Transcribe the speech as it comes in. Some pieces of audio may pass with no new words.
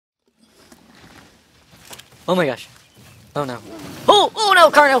Oh my gosh. Oh no. Oh no,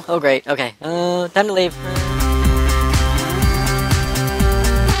 Carno! Oh great, okay. Time to leave.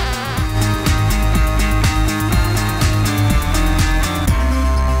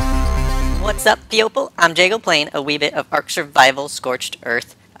 What's up, people? I'm JayGull playing a wee bit of ARK Survival Scorched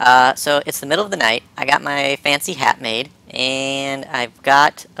Earth. So it's the middle of the night. I got my fancy hat made, and I've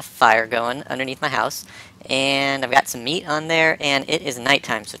got a fire going underneath my house, and I've got some meat on there, and it is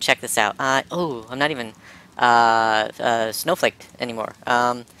nighttime, so check this out. Oh, I'm not even snowflaked anymore.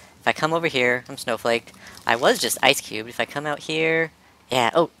 If I come over here, I'm snowflaked. I was just ice cubed. If I come out here, yeah,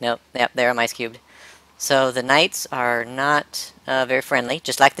 oh, no, yep, there I'm ice cubed. So the nights are not very friendly,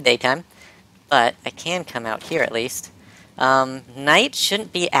 just like the daytime. But I can come out here at least. Night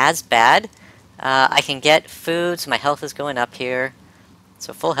shouldn't be as bad. I can get food, so my health is going up here.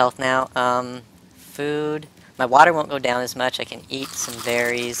 So full health now. Food. My water won't go down as much. I can eat some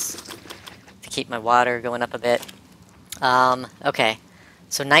berries to keep my water going up a bit. Okay.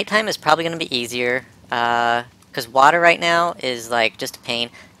 So nighttime is probably going to be easier. Because water right now is like just a pain.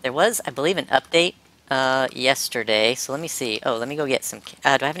 There was, I believe, an update yesterday. So let me see. Oh, let me go get some... do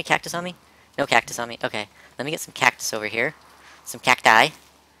I have any cactus on me? No cactus on me. Okay, let me get some cactus over here. Some cacti.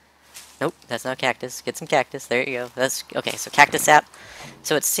 Nope, that's not cactus. Get some cactus. There you go. That's okay. So cactus sap.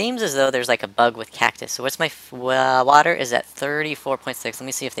 So it seems as though there's like a bug with cactus. So what's my water is at 34.6. Let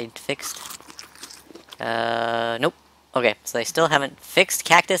me see if they fixed. Nope. Okay, so they still haven't fixed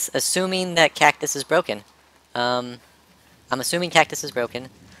cactus, assuming that cactus is broken. I'm assuming cactus is broken,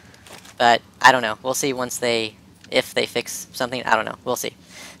 but I don't know. We'll see once they, if they fix something. I don't know. We'll see.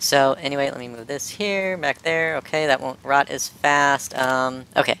 So anyway, let me move this here, back there. Okay, that won't rot as fast.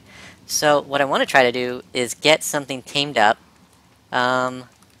 Okay, so what I want to try to do is get something tamed up. How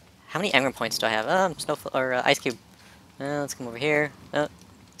many anger points do I have? Ice cube. Let's come over here.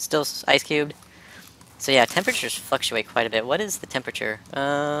 Still ice cubed. So yeah, temperatures fluctuate quite a bit. What is the temperature?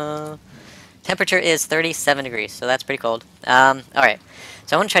 Temperature is 37 degrees, so that's pretty cold. Alright,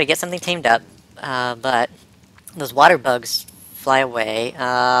 so I want to try to get something tamed up, but those water bugs fly away.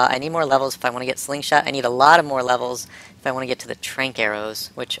 I need more levels if I want to get slingshot. I need a lot of more levels if I want to get to the trank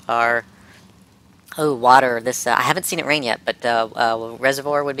arrows, which are... Oh, water. This I haven't seen it rain yet, but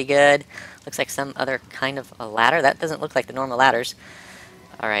reservoir would be good. Looks like some other kind of a ladder. That doesn't look like the normal ladders.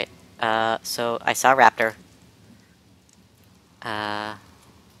 Alright, so I saw a raptor.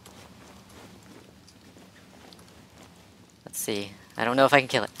 Let's see. I don't know if I can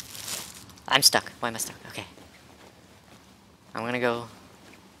kill it. I'm stuck. Why am I stuck? Okay. I'm gonna go...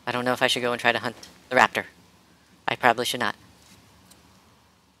 I don't know if I should go and try to hunt the raptor. I probably should not.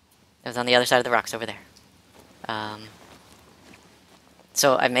 It was on the other side of the rocks over there.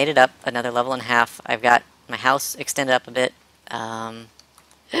 So I've made it up another level and a half. I've got my house extended up a bit.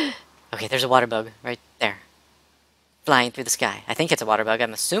 Okay, there's a water bug right there. Flying through the sky. I think it's a water bug.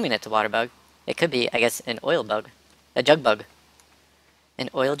 I'm assuming it's a water bug. It could be, I guess, an oil bug. A jug bug. An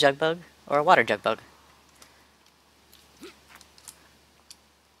oil jug bug or a water jug bug.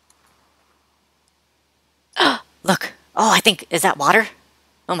 Look! Oh, I think... Is that water?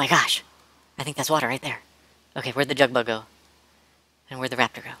 Oh my gosh. I think that's water right there. Okay, where'd the jug bug go? And where'd the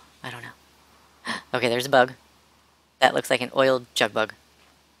raptor go? I don't know. Okay, there's a bug. That looks like an oil jug bug.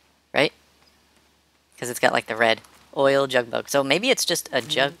 Right? Because it's got like the red. Oil jug bug. So maybe it's just a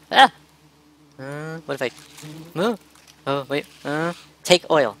jug... Ah! What if I... Oh, wait. Take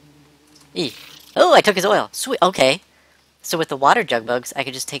oil. E. Oh, I took his oil. Sweet. Okay. So with the water jug bugs, I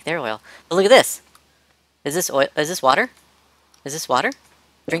could just take their oil. But look at this. Is this oil? Is this water? Is this water?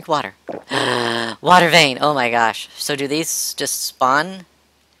 Drink water. Water vein. Oh my gosh. So do these just spawn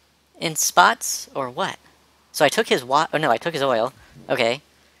in spots or what? So I took his water. Oh no, I took his oil. Okay.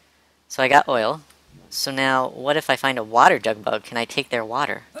 So I got oil. So now, what if I find a water jug bug? Can I take their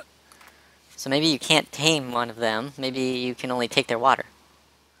water? So maybe you can't tame one of them. Maybe you can only take their water.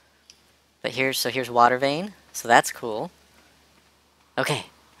 But here's water vein. So that's cool. Okay.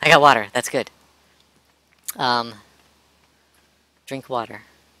 I got water. That's good. Drink water.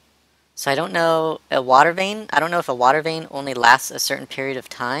 So I don't know, a water vein, I don't know if a water vein only lasts a certain period of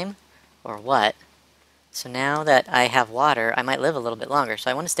time, or what. So now that I have water, I might live a little bit longer, so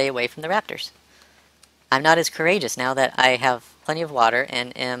I want to stay away from the raptors. I'm not as courageous now that I have plenty of water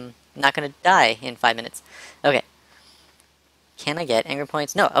and am not going to die in 5 minutes. Okay. Can I get anger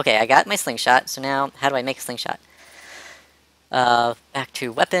points? No, okay, I got my slingshot, so now, how do I make a slingshot? Back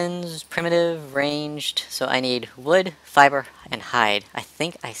to weapons, primitive, ranged. So I need wood, fiber, and hide. I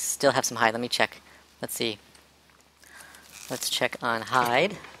think I still have some hide. Let me check. Let's see. Let's check on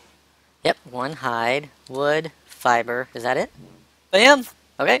hide. Yep, one hide, wood, fiber. Is that it? Bam!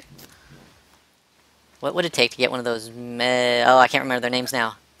 Okay. What would it take to get one of those oh, I can't remember their names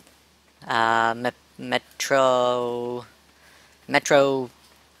now. Metro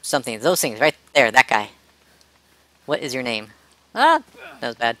something. Those things, right there, that guy. What is your name? Ah, that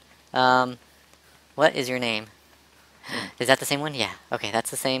was bad. What is your name? Is that the same one? Yeah. Okay, that's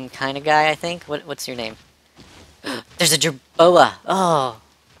the same kind of guy, I think. What's your name? There's a Jerboa. Oh.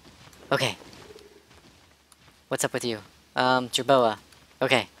 Okay. What's up with you? Jerboa.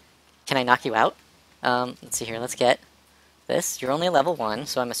 Okay. Can I knock you out? Let's see here. Let's get this. You're only a level 1,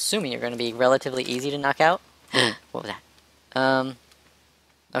 so I'm assuming you're going to be relatively easy to knock out. What was that?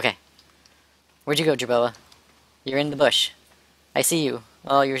 Okay. Where'd you go, Jerboa? You're in the bush. I see you.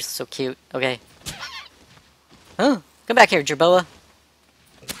 Oh, you're so cute. Okay. Oh, come back here, Jerboa.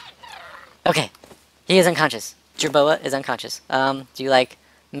 Okay. He is unconscious. Jerboa is unconscious. Do you like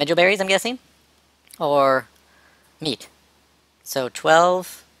medjo berries, I'm guessing? Or meat? So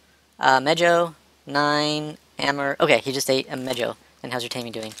 12, medjo, 9, amber. Okay, he just ate a medjo. And how's your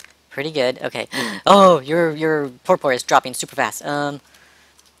taming doing? Pretty good. Okay. Oh, your torpor is dropping super fast. Come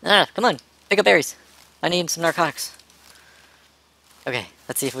on. Pick up berries. I need some narcotics. Okay,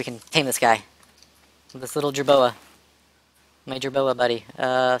 let's see if we can tame this guy. This little Jerboa. My Jerboa buddy.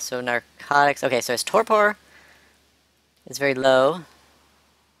 So narcotics. Okay, so his torpor is very low.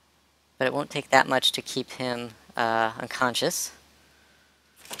 But it won't take that much to keep him unconscious.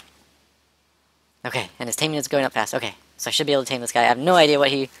 Okay, and his taming is going up fast. Okay, so I should be able to tame this guy. I have no idea what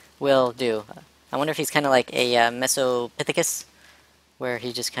he will do. I wonder if he's kind of like a Mesopithecus, where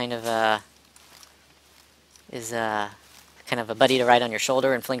he just kind of is kind of a buddy to ride on your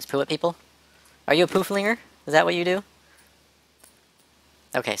shoulder and flings poo at people. Are you a poo flinger? Is that what you do?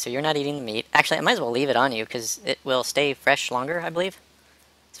 Okay, so you're not eating the meat. Actually, I might as well leave it on you, because it will stay fresh longer, I believe,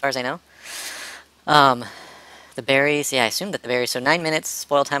 as far as I know. The berries, yeah, I assume that the berries, so 9 minutes,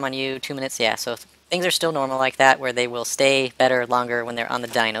 spoil time on you, 2 minutes, yeah, so things are still normal like that, where they will stay better longer when they're on the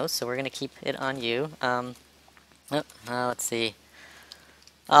dinos, so we're going to keep it on you. Let's see.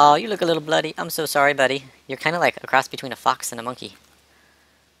 Oh, you look a little bloody. I'm so sorry, buddy. You're kind of like a cross between a fox and a monkey.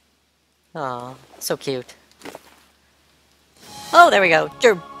 Oh, so cute. Oh, there we go.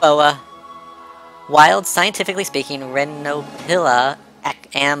 Jerboa. Wild, scientifically speaking, Rhinopilla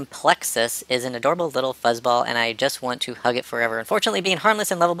amplexus is an adorable little fuzzball, and I just want to hug it forever. Unfortunately, being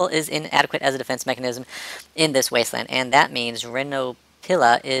harmless and lovable is inadequate as a defense mechanism in this wasteland, and that means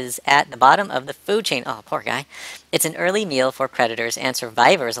Rhinopilla is at the bottom of the food chain. Oh, poor guy. It's an early meal for predators and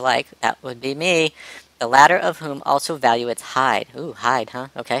survivors alike. That would be me. The latter of whom also value its hide. Ooh, hide, huh?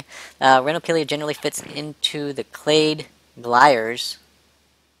 Okay. Rhinopilla generally fits into the clade gliers.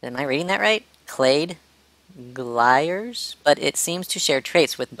 Am I reading that right? Clade gliers? But it seems to share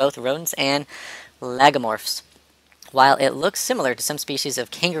traits with both rodents and lagomorphs. While it looks similar to some species of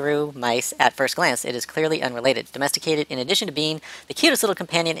kangaroo mice at first glance, it is clearly unrelated. Domesticated, in addition to being the cutest little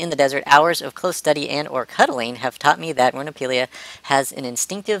companion in the desert, hours of close study and or cuddling have taught me that Rhinopilla has an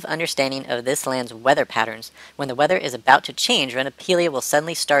instinctive understanding of this land's weather patterns. When the weather is about to change, Rhinopilla will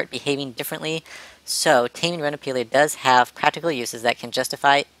suddenly start behaving differently. So, taming Rhinopilla does have practical uses that can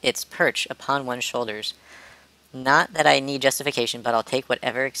justify its perch upon one's shoulders. Not that I need justification, but I'll take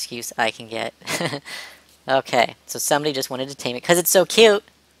whatever excuse I can get. Okay, so somebody just wanted to tame it because it's so cute.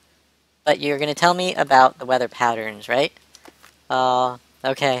 But you're going to tell me about the weather patterns, right? Oh,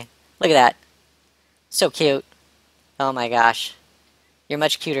 okay. Look at that. So cute. Oh my gosh. You're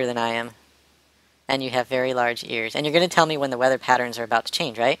much cuter than I am. And you have very large ears. And you're going to tell me when the weather patterns are about to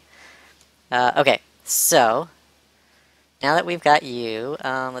change, right? Okay, so now that we've got you,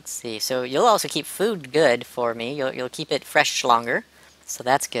 let's see. So you'll also keep food good for me. You'll keep it fresh longer. So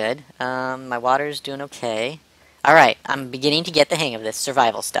that's good. My water's doing okay. Alright, I'm beginning to get the hang of this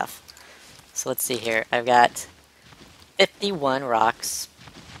survival stuff. So let's see here. I've got 51 rocks.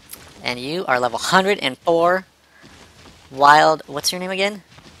 And you are level 104. Wild, what's your name again?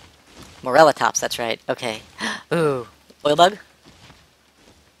 Morellatops, that's right. Okay. Ooh, oil bug?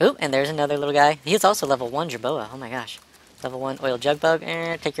 Ooh, and there's another little guy. He's also level 1 Jerboa. Oh my gosh. Level 1 oil jug bug.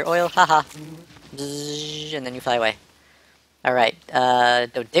 Take your oil. Haha. And then you fly away. Alright,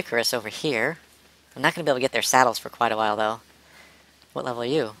 Dodicarus over here. I'm not going to be able to get their saddles for quite a while, though. What level are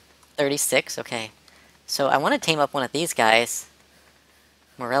you? 36? Okay. So I want to tame up one of these guys.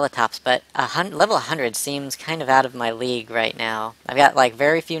 Morellatops, but level 100 seems kind of out of my league right now. I've got, like,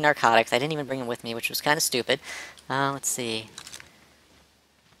 very few narcotics. I didn't even bring them with me, which was kind of stupid. Let's see.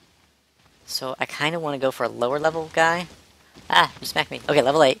 So I kind of want to go for a lower level guy. Ah, you smacked me. Okay,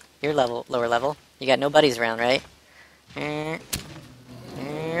 level 8. You're lower level. You got no buddies around, right? Are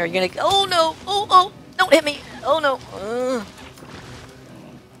you gonna... Oh, no! Oh, don't hit me! Oh, no!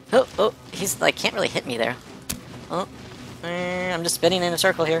 Oh, oh, he's like, can't really hit me there. Oh, I'm just spinning in a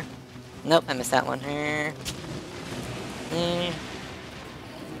circle here. Nope, I missed that one.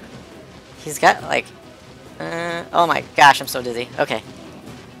 He's got like, oh my gosh, I'm so dizzy. Okay.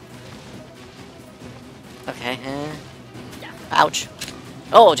 Okay, ouch.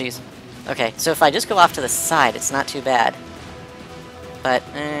 Oh, jeez. Okay, so if I just go off to the side, it's not too bad. But,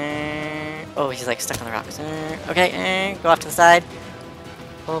 oh, he's like stuck on the rocks. Okay, go off to the side.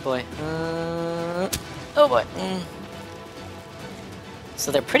 Oh boy. Oh boy.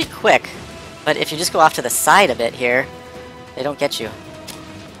 So they're pretty quick, but if you just go off to the side a bit here, they don't get you.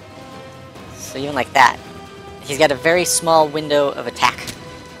 So even like that. He's got a very small window of attack.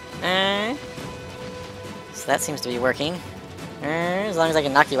 So that seems to be working. As long as I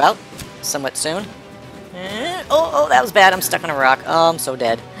can knock you out somewhat soon. Oh, that was bad. I'm stuck on a rock. Oh, I'm so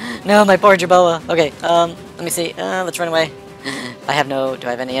dead. No, my poor Jerboa. Okay, let me see. Let's run away. I have no... Do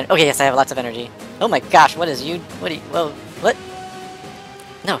I have any... Okay, yes, I have lots of energy. Oh my gosh, what is you... What do you... Whoa, what?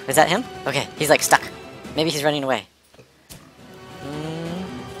 No, is that him? Okay, he's like stuck. Maybe he's running away.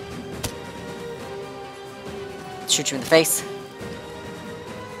 Shoot you in the face.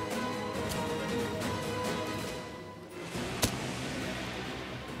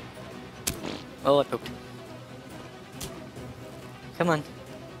 Oh, I pooped. Come on.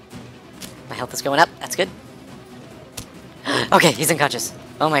 My health is going up. That's good. Okay, he's unconscious.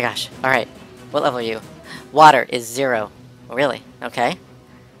 Oh my gosh. Alright. What level are you? Water is 0. Really? Okay.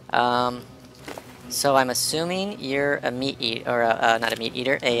 So I'm assuming you're a meat eater, or not a meat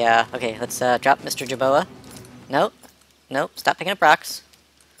eater, okay, let's drop Mr. Jerboa. Nope. Nope, stop picking up rocks.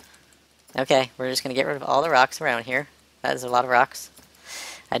 Okay, we're just gonna get rid of all the rocks around here. That is a lot of rocks.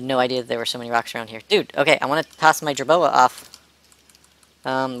 I had no idea that there were so many rocks around here. Dude, okay, I want to toss my Jerboa off.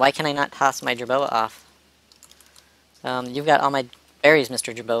 Why can I not toss my Jerboa off? You've got all my berries,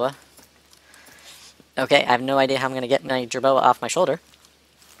 Mr. Jerboa. Okay, I have no idea how I'm gonna get my Jerboa off my shoulder.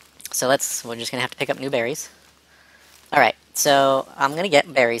 So we're just gonna have to pick up new berries. Alright, so I'm gonna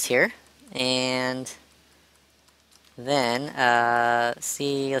get berries here, and then, let's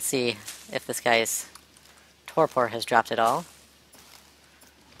see if this guy's torpor has dropped it all.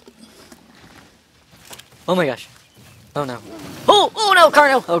 Oh my gosh. Oh no. Oh no,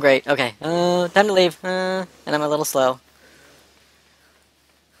 Carno! Oh great, okay. Time to leave. And I'm a little slow.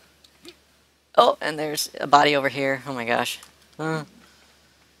 Oh, and there's a body over here. Oh my gosh. Why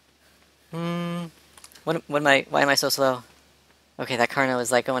am I so slow? Okay, that Carno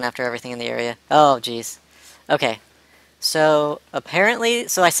is like going after everything in the area. Oh, jeez. Okay. So, apparently,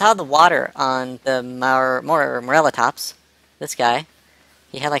 I saw the water on the Morellatops. This guy.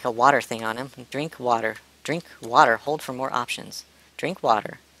 He had like a water thing on him. Drink water. Drink water. Hold for more options. Drink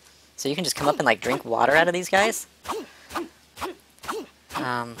water. So you can just come up and like drink water out of these guys.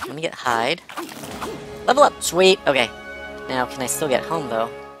 Let me get hide. Level up! Sweet! Okay. Now, can I still get home, though?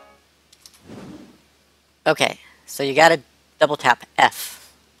 Okay. So you gotta double tap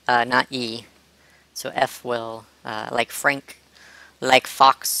F, not E. So F will, like Frank, like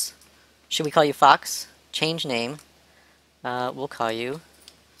Fox. Should we call you Fox? Change name. We'll call you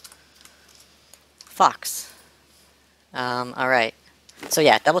Fox. Alright. So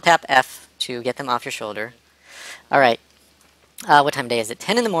yeah, double tap F to get them off your shoulder. Alright. What time of day is it?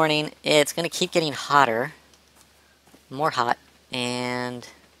 10 in the morning. It's going to keep getting hotter. More hot. And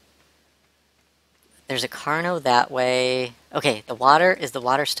there's a Carno that way. Okay, the water, is the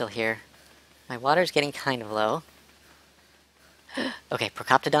water still here? My water's getting kind of low. Okay,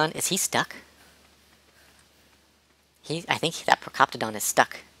 Procoptodon, is he stuck? I think that Procoptodon is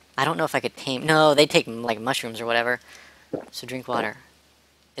stuck. I don't know if I could tame... No, they take like mushrooms or whatever. So drink water.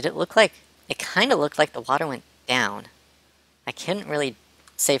 Did it look like... It kind of looked like the water went down. I couldn't really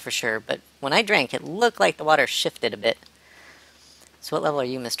say for sure, but when I drank, it looked like the water shifted a bit. So what level are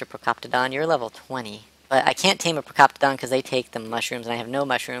you, Mr. Procoptodon? You're level 20. But I can't tame a Procoptodon because they take the mushrooms, and I have no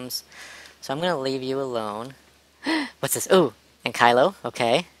mushrooms. So I'm going to leave you alone. What's this? Ooh, ankylo.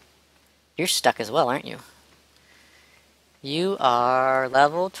 Okay. You're stuck as well, aren't you? You are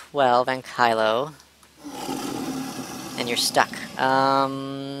level 12 ankylo. And you're stuck.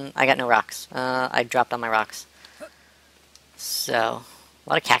 I got no rocks. I dropped all my rocks. So, a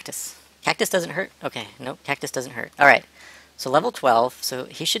lot of cactus. Cactus doesn't hurt? Okay, nope, cactus doesn't hurt. Alright, so level 12, so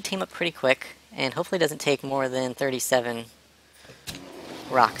he should tame up pretty quick, and hopefully doesn't take more than 37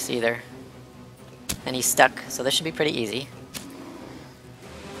 rocks either. And he's stuck, so this should be pretty easy.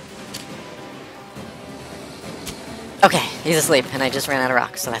 Okay, he's asleep, and I just ran out of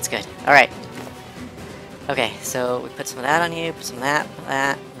rocks, so that's good. Alright. Okay, so we put some of that on you, put some of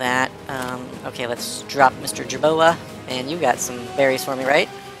that. Okay, let's drop Mr. Jerboa. And you got some berries for me, right?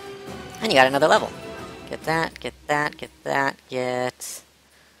 And you got another level. Get that, get that, get that, get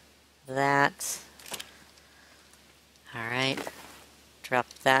that. Alright. Drop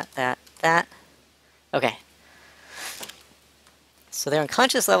that, that. Okay. So their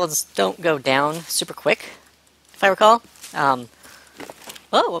unconscious levels don't go down super quick, if I recall. Oh,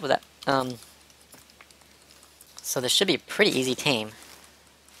 what was that? So this should be pretty easy tame.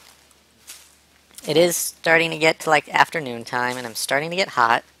 It is starting to get to like afternoon time, and I'm starting to get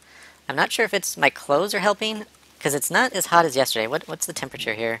hot. I'm not sure if it's my clothes are helping, because it's not as hot as yesterday. What's the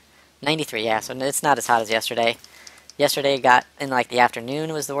temperature here? 93, yeah, so it's not as hot as yesterday. Yesterday got, in like the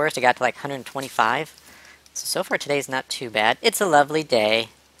afternoon was the worst, it got to like 125. So far today's not too bad. It's a lovely day,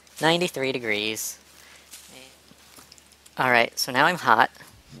 93 degrees. Alright, so now I'm hot,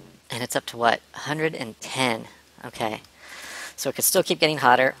 and it's up to what? 110. Okay, so it could still keep getting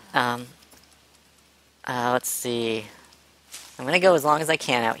hotter. Let's see. I'm going to go as long as I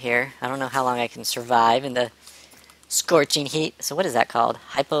can out here. I don't know how long I can survive in the scorching heat. So what is that called?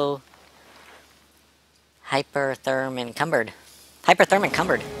 Hypertherm encumbered. Hypertherm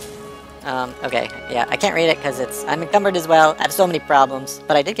encumbered. Okay, yeah, I can't read it because I'm encumbered as well. I have so many problems,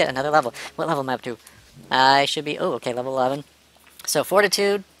 but I did get another level. What level am I up to? I should be, oh, okay, level 11. So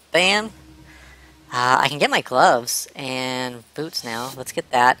fortitude, bam. I can get my gloves and boots now. Let's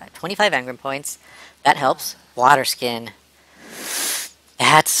get that. 25 engram points. That helps. Water skin.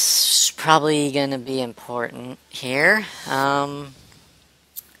 That's probably going to be important here.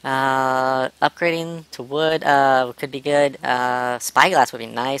 Upgrading to wood could be good. Spyglass would be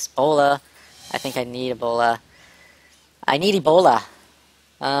nice. Bola. I think I need Ebola. I need Ebola.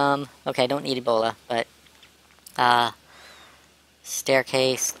 Okay, I don't need Ebola, but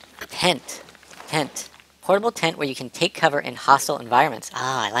staircase. Tent. Portable tent where you can take cover in hostile environments.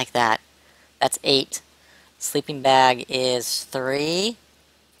 Ah, I like that. That's 8. Sleeping bag is 3.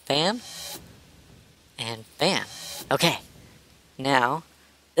 Bam. And bam. Okay. Now,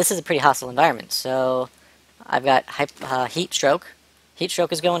 this is a pretty hostile environment, so I've got heat stroke. Heat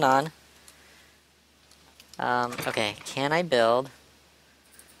stroke is going on. Okay, can I build?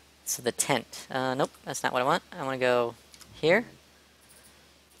 So the tent. Nope, that's not what I want. I want to go here.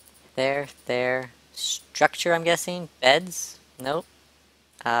 There. Structure, I'm guessing. Beds? Nope.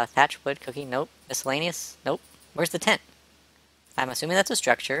 Thatch, wood, cooking? Nope. Miscellaneous? Nope. Where's the tent? I'm assuming that's a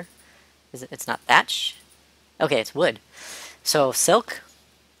structure. It's not thatch? Okay, it's wood. So, silk.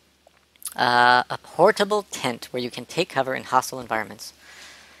 A portable tent where you can take cover in hostile environments.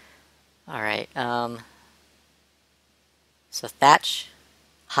 Alright, so thatch,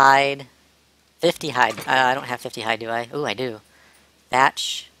 hide, 50 hide. I don't have 50 hide, do I? Ooh, I do.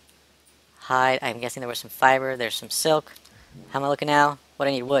 Thatch, hide. I'm guessing there was some fiber. There's some silk. How am I looking now? What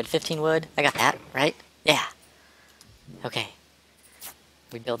do I need? Wood. 15 wood. I got that, right? Yeah. Okay.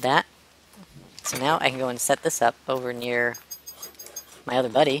 We build that. So now I can go and set this up over near my other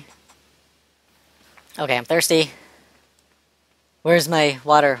buddy. Okay, I'm thirsty. Where's my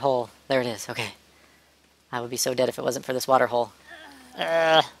water hole? There it is. Okay. I would be so dead if it wasn't for this water hole.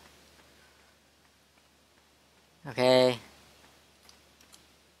 Okay.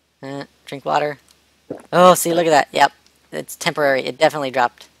 Drink water. Oh, see, look at that. Yep. It's temporary. It definitely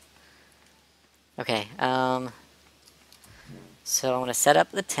dropped. Okay. So I want to set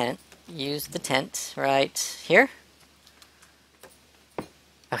up the tent. Use the tent right here.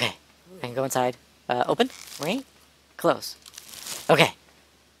 Okay. I can go inside. Open. Ring. Close. Okay.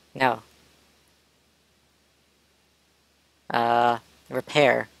 Now.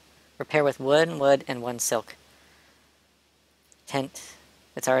 Repair. Repair with wood, and 1 silk. Tent.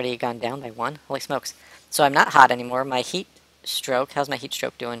 It's already gone down by 1. Holy smokes. So I'm not hot anymore. My heat stroke. How's my heat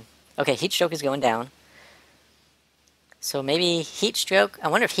stroke doing? Okay, heat stroke is going down. So maybe heat stroke. I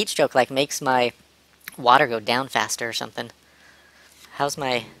wonder if heat stroke like makes my water go down faster or something. How's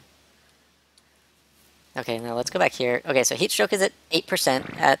my... Okay, now let's go back here. Okay, so heat stroke is at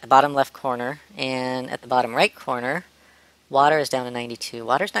 8% at the bottom left corner, and at the bottom right corner, water is down to 92.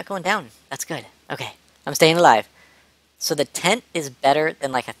 Water's not going down. That's good. Okay, I'm staying alive. So the tent is better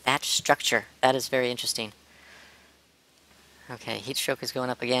than like a thatched structure. That is very interesting. Okay, heat stroke is going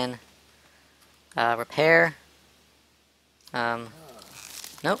up again. Repair. Nope,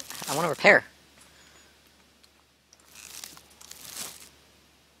 I want to repair.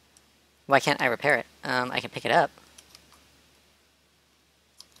 Why can't I repair it? I can pick it up.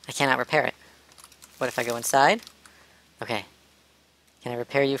 I cannot repair it. What if I go inside? Okay. Can I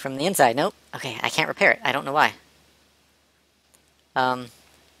repair you from the inside? Nope. Okay, I can't repair it. I don't know why.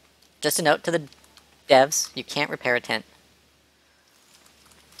 Just a note to the devs, you can't repair a tent.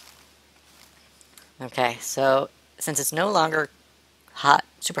 Okay, so since it's no longer hot,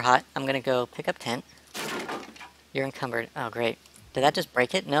 super hot. I'm gonna go pick up tent. You're encumbered. Oh, great. Did that just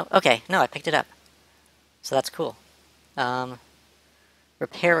break it? No? Okay, no, I picked it up. So that's cool.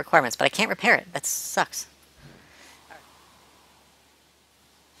 Repair requirements, but I can't repair it. That sucks.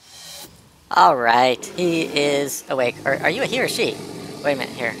 Alright, he is awake. Or are you a he or she? Wait a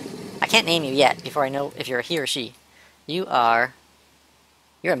minute here. I can't name you yet before I know if you're a he or she. You're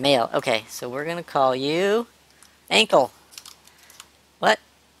a male. Okay, so we're gonna call you Ankle. What?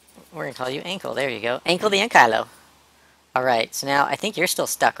 We're gonna call you Ankle. There you go. Ankle the ankylo. Alright, so now I think you're still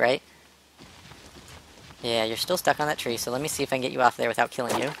stuck, right? Yeah, you're still stuck on that tree, so let me see if I can get you off there without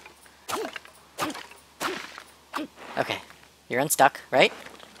killing you. Okay, you're unstuck, right?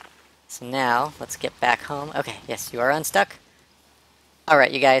 So now, let's get back home. Okay, yes, you are unstuck.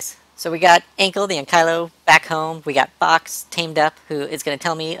 Alright, you guys. So we got Ankle, the ankylo, back home. We got Box tamed up, who is going to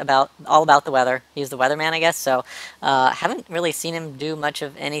tell me all about the weather. He's the weatherman, I guess. So haven't really seen him do much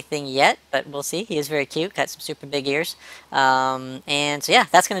of anything yet, but we'll see. He is very cute. Got some super big ears. And so yeah,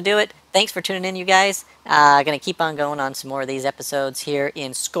 that's going to do it. Thanks for tuning in, you guys. Going to keep on going on some more of these episodes here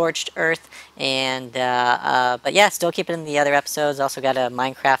in Scorched Earth. And but yeah, still keeping the other episodes. Also got a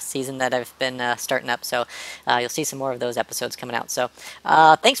Minecraft season that I've been starting up. So you'll see some more of those episodes coming out. So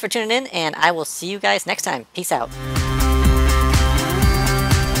thanks for tuning in, and I will see you guys next time. Peace out.